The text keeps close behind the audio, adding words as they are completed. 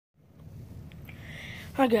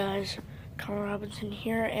Hi guys, Colin Robinson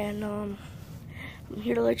here, and I'm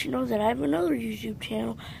here to let you know that I have another YouTube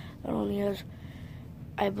channel that only has,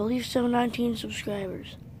 I believe, 719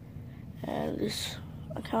 subscribers, and this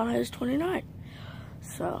account has 29.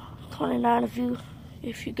 So 29,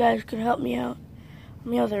 if you guys could help me out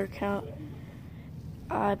on the other account.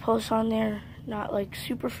 I post on there, not like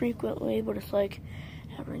super frequently, but it's like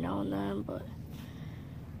every now and then. But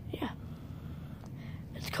yeah.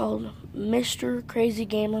 It's called Mr. Crazy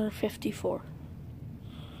Gamer 54.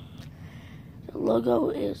 The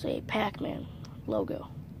logo is a Pac-Man logo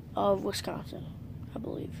of Wisconsin, I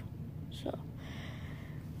believe.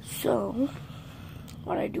 So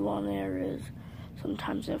what I do on there is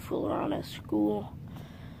sometimes I fool around at school.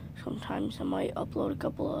 Sometimes I might upload a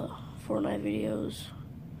couple of Fortnite videos.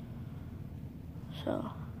 So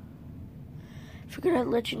figured I'd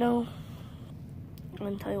let you know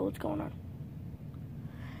and tell you what's going on.